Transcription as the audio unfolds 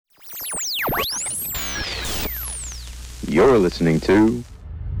You're listening to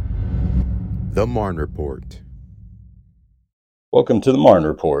The Marne Report. Welcome to the Marne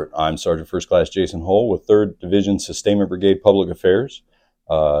Report. I'm Sergeant First Class Jason Hull with 3rd Division Sustainment Brigade Public Affairs.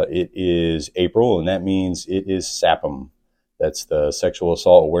 It is April, and that means it is SAPM. That's the Sexual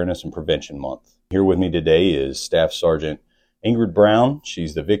Assault Awareness and Prevention Month. Here with me today is Staff Sergeant Ingrid Brown.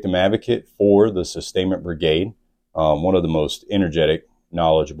 She's the victim advocate for the Sustainment Brigade, one of the most energetic,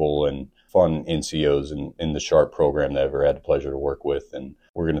 knowledgeable, and fun NCOs in the SHARP program that I've ever had the pleasure to work with. And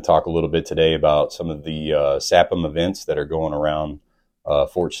we're going to talk a little bit today about some of the SAPM events that are going around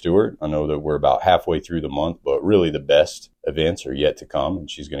Fort Stewart. I know that we're about halfway through the month, but really the best events are yet to come,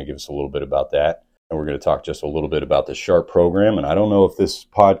 and she's going to give us a little bit about that. And we're going to talk just a little bit about the SHARP program. And I don't know if this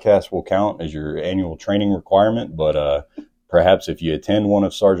podcast will count as your annual training requirement, but perhaps if you attend one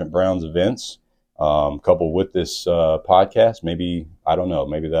of Sergeant Brown's events, coupled with this podcast, maybe, I don't know,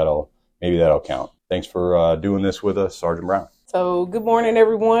 maybe that'll count. Thanks for doing this with us, Sergeant Brown. So good morning,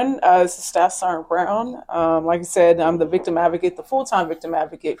 everyone. This is Staff Sergeant Brown. Like I said, I'm the victim advocate, the full-time victim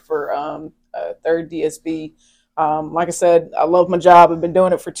advocate for 3rd DSB. Like I said, I love my job. I've been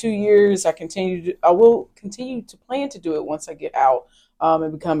doing it for 2 years. I will continue to plan to do it once I get out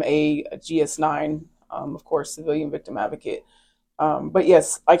and become a GS9, of course, civilian victim advocate. But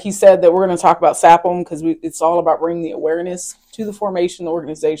yes, like he said, that we're going to talk about SAPM because it's all about bringing the awareness to the formation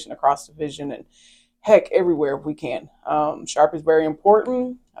organization across division and heck, everywhere if we can. SHARP is very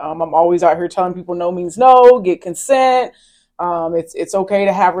important. I'm always out here telling people no means no, get consent. It's okay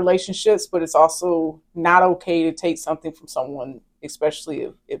to have relationships, but it's also not okay to take something from someone,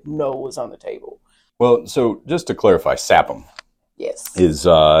 especially if no is on the table. Well, so just to clarify, SAPM is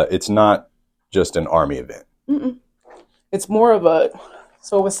it's not just an Army event. Mm-mm. It's more of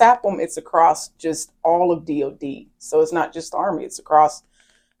so with SAPM, it's across just all of DOD. So it's not just Army, it's across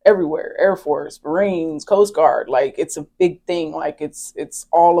everywhere, Air Force, Marines, Coast Guard. Like, it's a big thing. Like, it's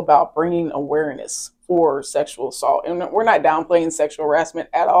all about bringing awareness for sexual assault. And we're not downplaying sexual harassment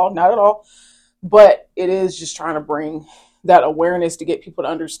at all, not at all. But it is just trying to bring that awareness to get people to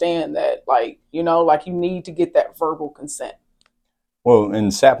understand that, like, you know, like you need to get that verbal consent. Well, in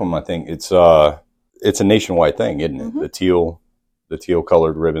SAPM, I think it's a nationwide thing, isn't it? Mm-hmm. The teal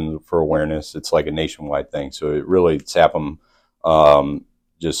colored ribbon for awareness. It's like a nationwide thing. So it really, SAPM,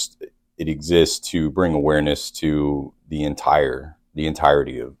 it exists to bring awareness to the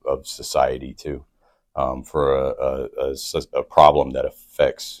entirety of society too, for a problem that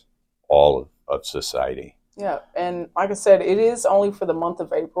affects all of society. Yeah, and like I said, it is only for the month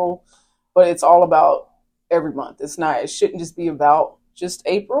of April, but it's all about every month. It shouldn't just be about just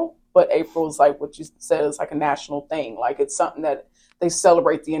April, but April is like what you said, is like a national thing. Like, it's something that they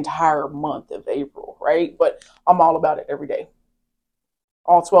celebrate the entire month of April, right? But I'm all about it every day.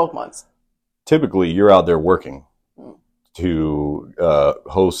 All 12 months. Typically, you're out there working to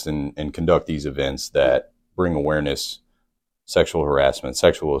host and conduct these events that bring awareness, sexual harassment,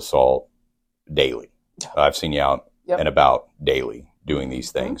 sexual assault daily. I've seen you out and about daily doing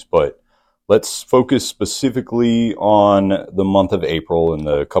these things. But let's focus specifically on the month of April and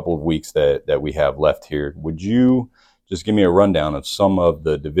the couple of weeks that we have left here. Would you just give me a rundown of some of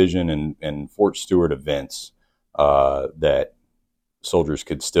the division and Fort Stewart events that soldiers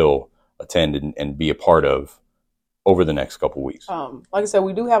could still attend and be a part of over the next couple of weeks? Like I said,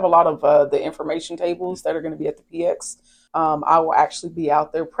 we do have a lot of the information tables that are going to be at the PX. I will actually be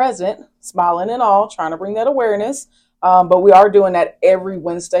out there present, smiling and all, trying to bring that awareness. But we are doing that every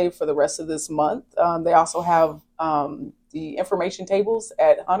Wednesday for the rest of this month. They also have the information tables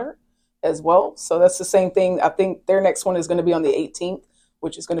at Hunter as well. So that's the same thing. I think their next one is going to be on the 18th,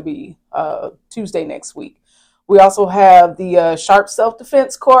 which is going to be Tuesday next week. We also have the SHARP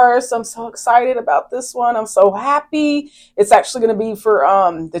self-defense course. I'm so excited about this one. I'm so happy. It's actually going to be for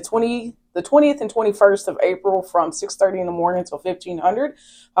the 20th and 21st of April from 6:30 in the morning till 1500.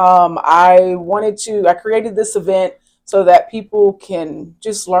 I created this event so that people can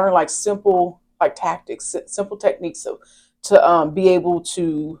just learn like simple tactics, simple techniques to be able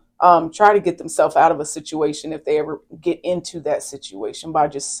to try to get themselves out of a situation if they ever get into that situation by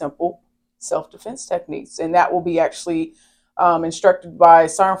just simple self-defense techniques. And that will be actually instructed by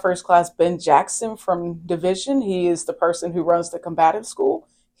Sergeant First Class Ben Jackson from Division. He is the person who runs the combative school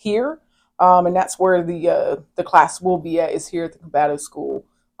here. And that's where the class will be at, is here at the combative school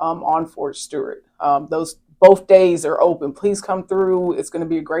on Fort Stewart. Those both days are open. Please come through. It's going to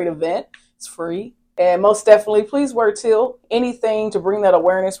be a great event. It's free. And most definitely, please wear teal. Anything to bring that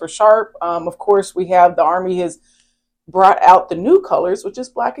awareness for SHARP. Of course, we have the Army has brought out the new colors, which is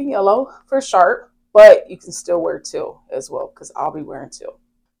black and yellow for SHARP, but you can still wear teal as well, because I'll be wearing teal.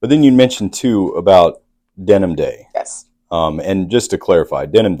 But then you mentioned too about Denim Day. Yes. And just to clarify,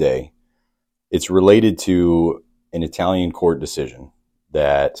 Denim Day, it's related to an Italian court decision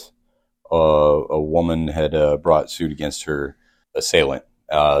that a woman had brought suit against her assailant.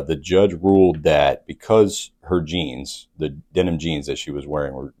 The judge ruled that because her jeans, the denim jeans that she was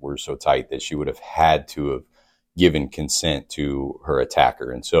wearing were so tight that she would have had to have given consent to her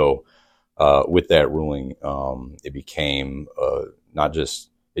attacker. And so with that ruling, it became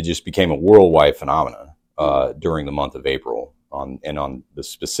it just became a worldwide phenomenon during the month of April on the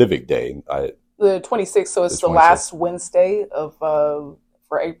specific day. The 26th, so it's the last Wednesday of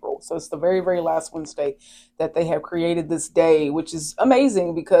for April. So it's the very, very last Wednesday that they have created this day, which is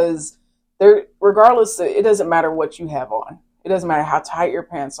amazing because regardless, it doesn't matter what you have on. It doesn't matter how tight your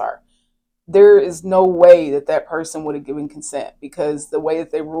pants are. There is no way that person would have given consent, because the way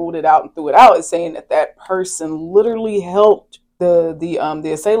that they ruled it out and threw it out is saying that person literally helped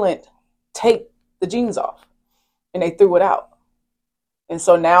the assailant take the jeans off, and they threw it out. And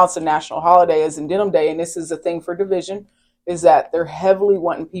so now it's a national holiday as in Denim Day, and this is a thing for division, is that they're heavily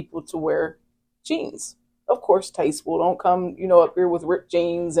wanting people to wear jeans. Of course, tasteful. Don't come, up here with ripped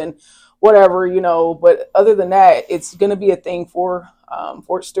jeans and whatever, But other than that, it's going to be a thing for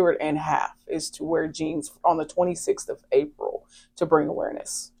Fort Stewart and half is to wear jeans on the 26th of April to bring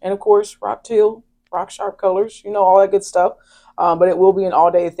awareness. And of course, rock teal, rock sharp colors, all that good stuff. But it will be an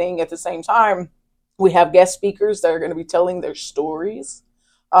all-day thing. At the same time, we have guest speakers that are going to be telling their stories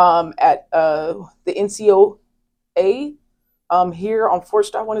at the NCOIC here on Fort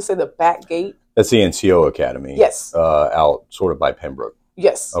Stewart. I want to say the back gate. That's the NCO Academy. Yes. Out sort of by Pembroke.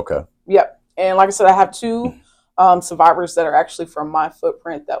 Yes. Okay. Yep. And like I said, I have two survivors that are actually from my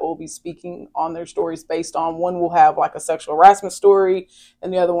footprint that will be speaking on their stories based on, one will have like a sexual harassment story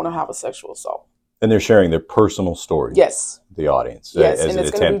and the other one will have a sexual assault. And they're sharing their personal story. Yes. The audience. Yes. As and an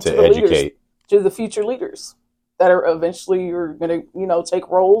it's attempt to educate. To the future leaders that are eventually are going to, take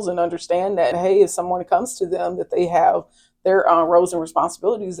roles and understand that, hey, if someone comes to them, that they have their roles and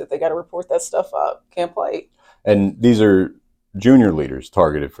responsibilities, that they got to report that stuff up. Can't play. And these are junior leaders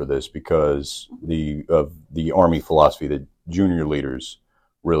targeted for this because of the Army philosophy that junior leaders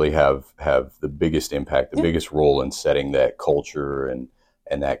really have the biggest impact, the biggest role in setting that culture and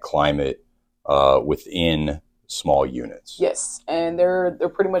that climate within small units. Yes, and they're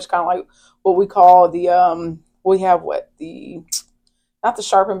pretty much kind of like what we call not the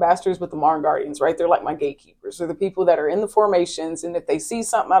sharp ambassadors, but the Marne Guardians, right? They're like my gatekeepers. They're the people that are in the formations, and if they see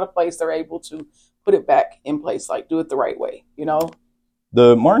something out of place, they're able to put it back in place, like do it the right way,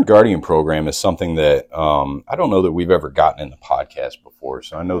 The Marne Guardian program is something that I don't know that we've ever gotten in the podcast before.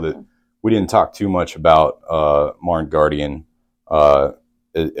 So I know that we didn't talk too much about Marne Guardian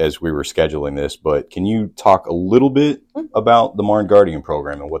as we were scheduling this, but can you talk a little bit about the Marne Guardian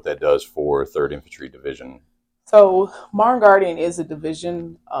program and what that does for 3rd Infantry Division? So Marne Guardian is a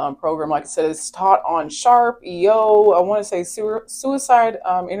division program. Like I said, it's taught on SHARP, EO, I want to say suicide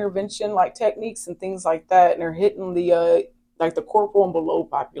intervention like techniques and things like that. And they're hitting the the corporal and below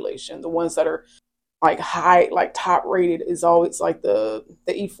population, the ones that are like high, like top rated is always like the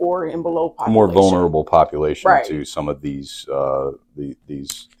E4 and below population. More vulnerable population right. to some of these afflictions,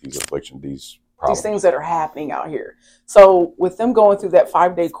 these problems. These things that are happening out here. So with them going through that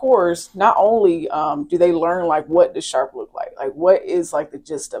 5-day course, not only do they learn like what does SHARP look like what is like the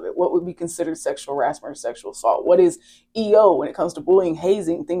gist of it, what would be considered sexual harassment or sexual assault, what is EO when it comes to bullying,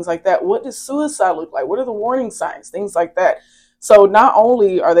 hazing, things like that, what does suicide look like, what are the warning signs, things like that. So not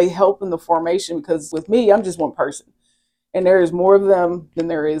only are they helping the formation, because with me, I'm just one person. And there is more of them than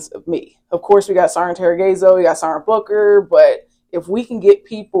there is of me. Of course, we got Sergeant Terragezo, we got Sergeant Booker, but if we can get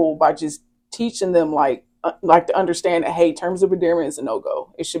people by just teaching them like to understand that, hey, terms of endearment is a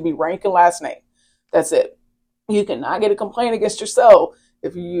no-go. It should be rank and last name. That's it. You cannot get a complaint against yourself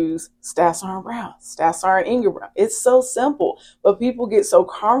if you use Staff Sergeant Brown, Staff Sergeant Ingrid Brown. It's so simple, but people get so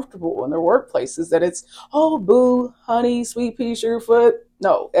comfortable in their workplaces that it's, oh, boo, honey, sweet pea, sugarfoot.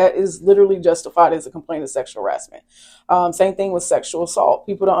 No, that is literally justified as a complaint of sexual harassment. Same thing with sexual assault.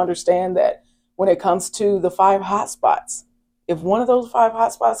 People don't understand that when it comes to the 5 hot spots, if one of those 5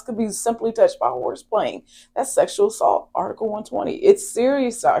 hot spots could be simply touched by a horse playing, that's sexual assault, Article 120. It's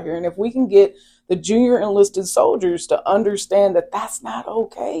serious out here. And if we can get the junior enlisted soldiers to understand that that's not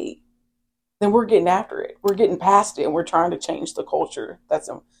okay, then we're getting after it. We're getting past it, and we're trying to change the culture that's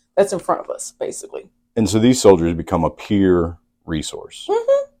in front of us, basically. And so these soldiers become a peer resource.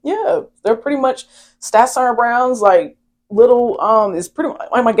 Mm-hmm. Yeah, they're pretty much Staff Sergeant Brown's like little is pretty much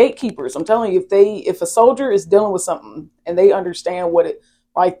like my gatekeepers. I'm telling you, if a soldier is dealing with something and they understand what it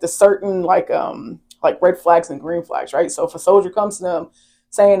like the certain like red flags and green flags, right? So if a soldier comes to them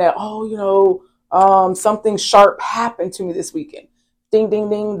saying that, oh, something sharp happened to me this weekend. Ding, ding,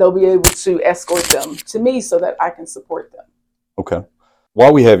 ding. They'll be able to escort them to me so that I can support them. Okay.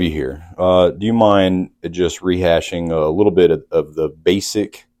 While we have you here, do you mind just rehashing a little bit of the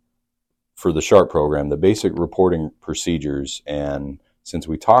basic, for the SHARP program, the basic reporting procedures? And since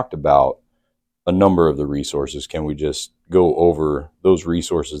we talked about a number of the resources, can we just go over those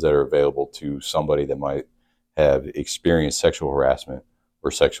resources that are available to somebody that might have experienced sexual harassment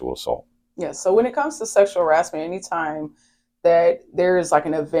or sexual assault? Yeah, so when it comes to sexual harassment, anytime that there is like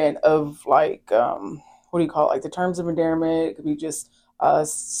an event of like, what do you call it? Like the terms of endearment, it could be just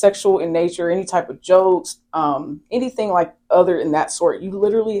sexual in nature, any type of jokes, anything like other in that sort. You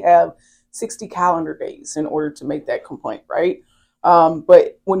literally have 60 calendar days in order to make that complaint, right?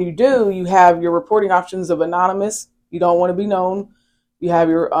 But when you do, you have your reporting options of anonymous. You don't want to be known. You have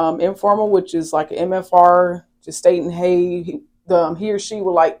your informal, which is like an MFR, just stating, hey, he or she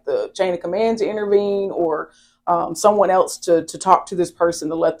would like the chain of command to intervene, or someone else to talk to this person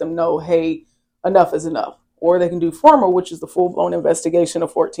to let them know, hey, enough is enough. Or they can do formal, which is the full-blown investigation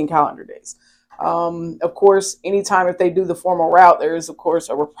of 14 calendar days. Of course, anytime if they do the formal route, there is, of course,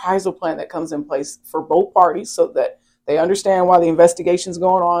 a reprisal plan that comes in place for both parties so that they understand why the investigation is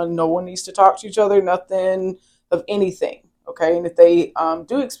going on. No one needs to talk to each other, nothing of anything. Okay. And if they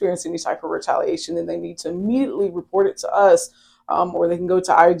do experience any type of retaliation, then they need to immediately report it to us, or they can go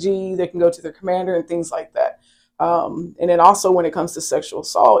to IG, they can go to their commander and things like that. And then also when it comes to sexual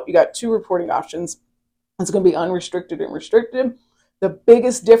assault, you got two reporting options. It's going to be unrestricted and restricted. The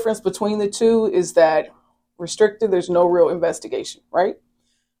biggest difference between the two is that restricted, there's no real investigation, right?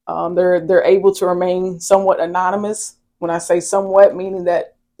 They're able to remain somewhat anonymous. When I say somewhat, meaning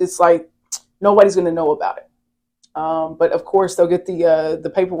that it's like nobody's going to know about it. But of course, they'll get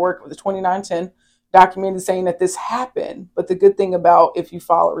the paperwork of the 2910 documented saying that this happened. But the good thing about if you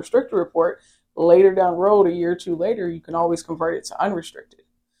file a restricted report later down the road, a year or two later, you can always convert it to unrestricted.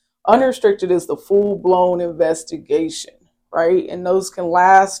 Unrestricted is the full-blown investigation, right? And those can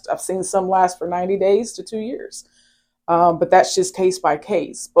last, I've seen some last for 90 days to 2 years. But that's just case by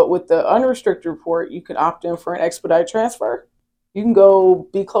case. But with the unrestricted report, you can opt in for an expedited transfer. You can go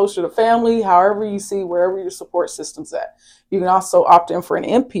be closer to family, however you see, wherever your support system's at. You can also opt in for an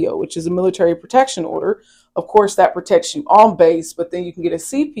MPO, which is a military protection order. Of course, that protects you on base, but then you can get a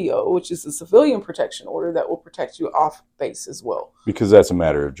CPO, which is a civilian protection order that will protect you off base as well. Because that's a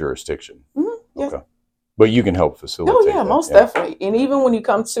matter of jurisdiction. Mm-hmm, yes. Okay. But you can help facilitate. Oh, yeah, most definitely. And even when you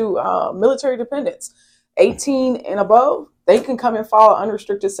come to military dependents, 18 and above, they can come and file an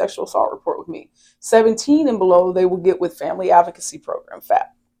unrestricted sexual assault report with me. 17 and below, they will get with Family Advocacy Program,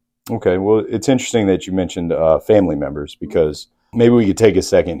 FAP. Okay, well, it's interesting that you mentioned family members, because maybe we could take a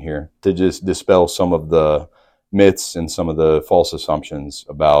second here to just dispel some of the myths and some of the false assumptions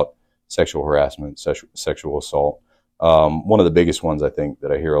about sexual harassment, sexual assault. One of the biggest ones I think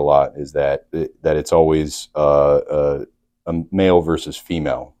that I hear a lot is that it's always a male versus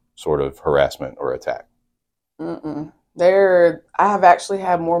female sort of harassment or attack. Mm-mm. I have actually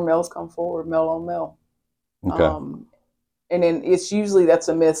had more males come forward, male on male. Okay. And then it's usually that's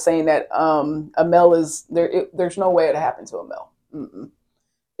a myth saying that a male is there. There's no way it happened to a male. Mm-mm.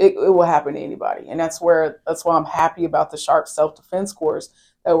 It will happen to anybody, and that's why I'm happy about the SHARP self-defense course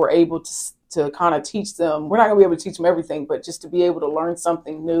that we're able to kind of teach them. We're not going to be able to teach them everything, but just to be able to learn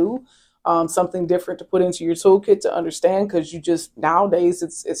something new, something different to put into your toolkit to understand. Because nowadays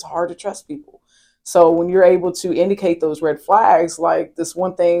it's hard to trust people. So when you're able to indicate those red flags, like this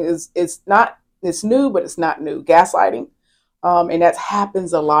one thing it's new, but it's not new. Gaslighting. And that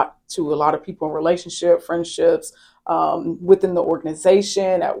happens a lot to a lot of people in relationship, friendships, within the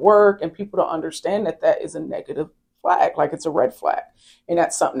organization, at work, and people don't understand that is a negative flag, like it's a red flag. And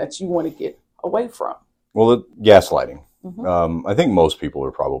that's something that you want to get away from. Well, gaslighting. Mm-hmm. I think most people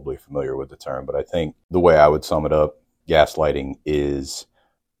are probably familiar with the term, but I think the way I would sum it up, gaslighting is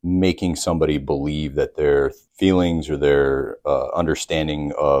making somebody believe that their feelings or their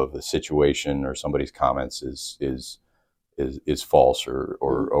understanding of the situation or somebody's comments is false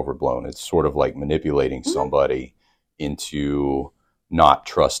or overblown. It's sort of like manipulating somebody into not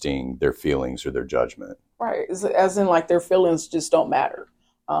trusting their feelings or their judgment. Right. As in like their feelings just don't matter.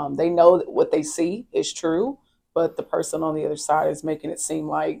 They know that what they see is true, but the person on the other side is making it seem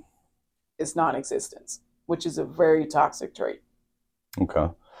like it's non-existence, which is a very toxic trait. Okay.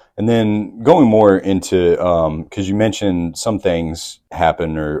 And then going more into, because you mentioned some things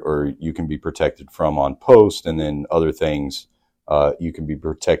happen or you can be protected from on post, and then other things you can be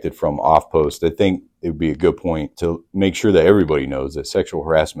protected from off post. I think it would be a good point to make sure that everybody knows that sexual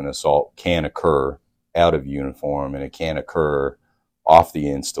harassment assault can occur out of uniform, and it can occur off the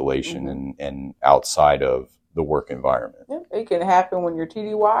installation and outside of the work environment. Yeah, it can happen when you're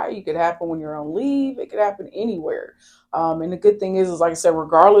TDY. It could happen when you're on leave. It could happen anywhere. And the good thing is like I said,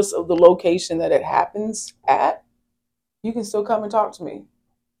 regardless of the location that it happens at, you can still come and talk to me.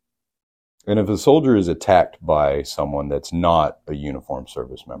 And if a soldier is attacked by someone that's not a uniformed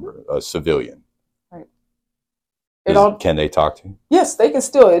service member, a civilian, right? Can they talk to you? Yes, they can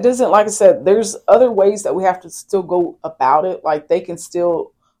still. It doesn't, like I said, there's other ways that we have to still go about it. Like they can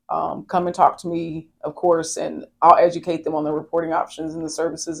still come and talk to me, of course, and I'll educate them on the reporting options and the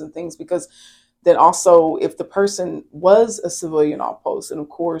services and things, because then also if the person was a civilian off post, and of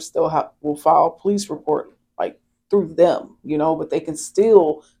course will file a police report like through them, but they can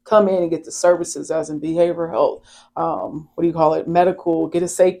still come in and get the services as in behavioral health, medical, get a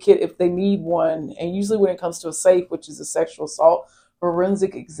safe kit if they need one. And usually when it comes to a safe, which is a sexual assault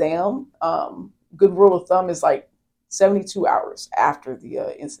forensic exam, good rule of thumb is like 72 hours after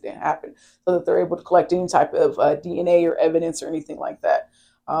the incident happened, so that they're able to collect any type of DNA or evidence or anything like that.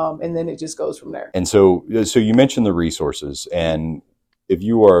 And then it just goes from there. And so you mentioned the resources, and if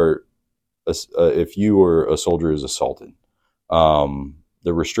you were a soldier who's assaulted,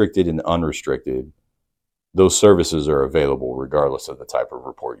 the restricted and unrestricted, those services are available regardless of the type of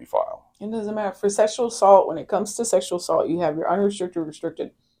report you file. It doesn't matter. For sexual assault, when it comes to sexual assault, you have your unrestricted,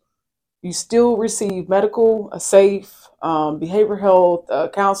 restricted. You still receive medical, a safe, behavioral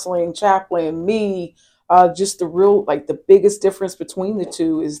health, counseling, chaplain, me. Just the biggest difference between the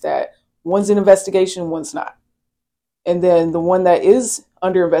two is that one's an investigation, one's not. And then the one that is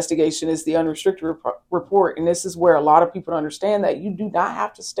under investigation is the unrestricted report. And this is where a lot of people don't understand that you do not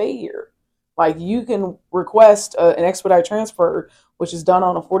have to stay here. Like you can request an expedite transfer, which is done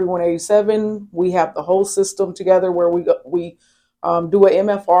on a 4187. We have the whole system together where we do a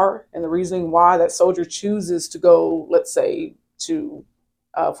MFR, and the reasoning why that soldier chooses to go, let's say, to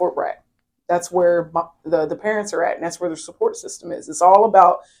Fort Bragg. That's where the parents are at, and that's where their support system is. It's all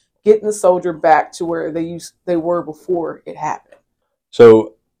about getting the soldier back to where they were before it happened.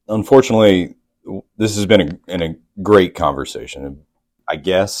 So, unfortunately, this has been a great conversation. I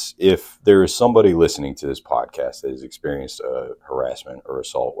guess if there is somebody listening to this podcast that has experienced harassment or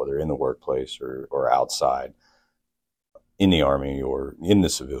assault, whether in the workplace or outside, in the Army or in the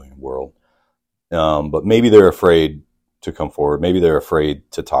civilian world, but maybe they're afraid to come forward, maybe they're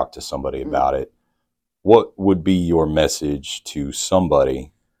afraid to talk to somebody about it, what would be your message to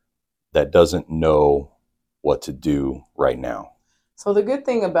somebody that doesn't know what to do right now? So the good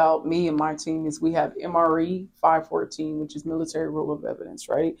thing about me and my team is we have MRE 514, which is military rule of evidence,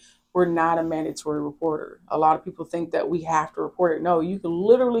 right? We're not a mandatory reporter. A lot of people think that we have to report it. No, you can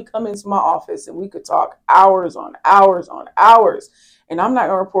literally come into my office and we could talk hours on hours on hours. And I'm not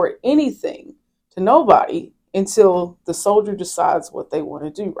going to report anything to nobody until the soldier decides what they want to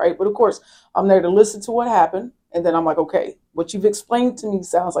do, right? But of course, I'm there to listen to what happened. And then I'm like, okay, what you've explained to me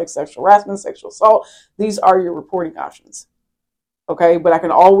sounds like sexual harassment, sexual assault. These are your reporting options. Okay, but I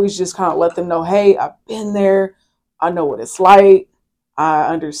can always just kind of let them know, hey, I've been there. I know what it's like. I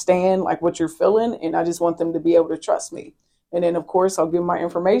understand like what you're feeling, and I just want them to be able to trust me. And then, of course, I'll give them my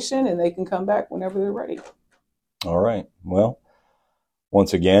information, and they can come back whenever they're ready. All right. Well,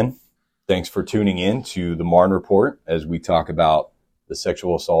 once again, thanks for tuning in to the Marne Report as we talk about the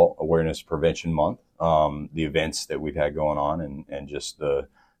Sexual Assault Awareness Prevention Month, the events that we've had going on, and just the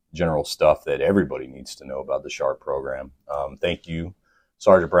general stuff that everybody needs to know about the SHARP program. Thank you,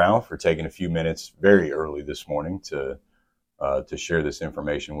 Sergeant Brown, for taking a few minutes very early this morning to share this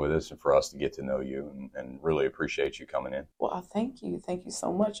information with us and for us to get to know you, and really appreciate you coming in. Well, thank you. Thank you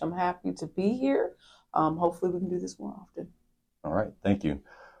so much. I'm happy to be here. Hopefully we can do this more often. All right. Thank you.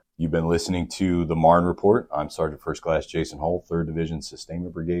 You've been listening to the Marne Report. I'm Sergeant First Class Jason Hull, 3rd Division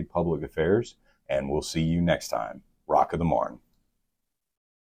Sustainment Brigade Public Affairs, and we'll see you next time. Rock of the Marne.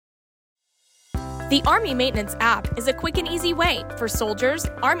 The Army Maintenance app is a quick and easy way for soldiers,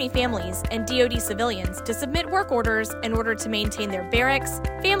 Army families, and DoD civilians to submit work orders in order to maintain their barracks,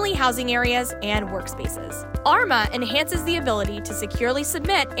 family housing areas, and workspaces. ARMA enhances the ability to securely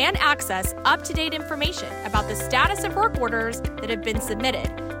submit and access up-to-date information about the status of work orders that have been submitted,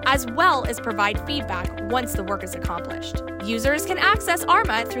 as well as provide feedback once the work is accomplished. Users can access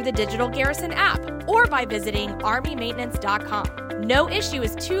ARMA through the Digital Garrison app or by visiting armymaintenance.com. No issue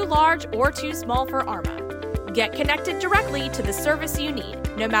is too large or too small for ARMA. Get connected directly to the service you need,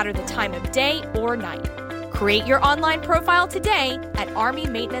 no matter the time of day or night. Create your online profile today at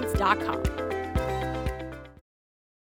armymaintenance.com.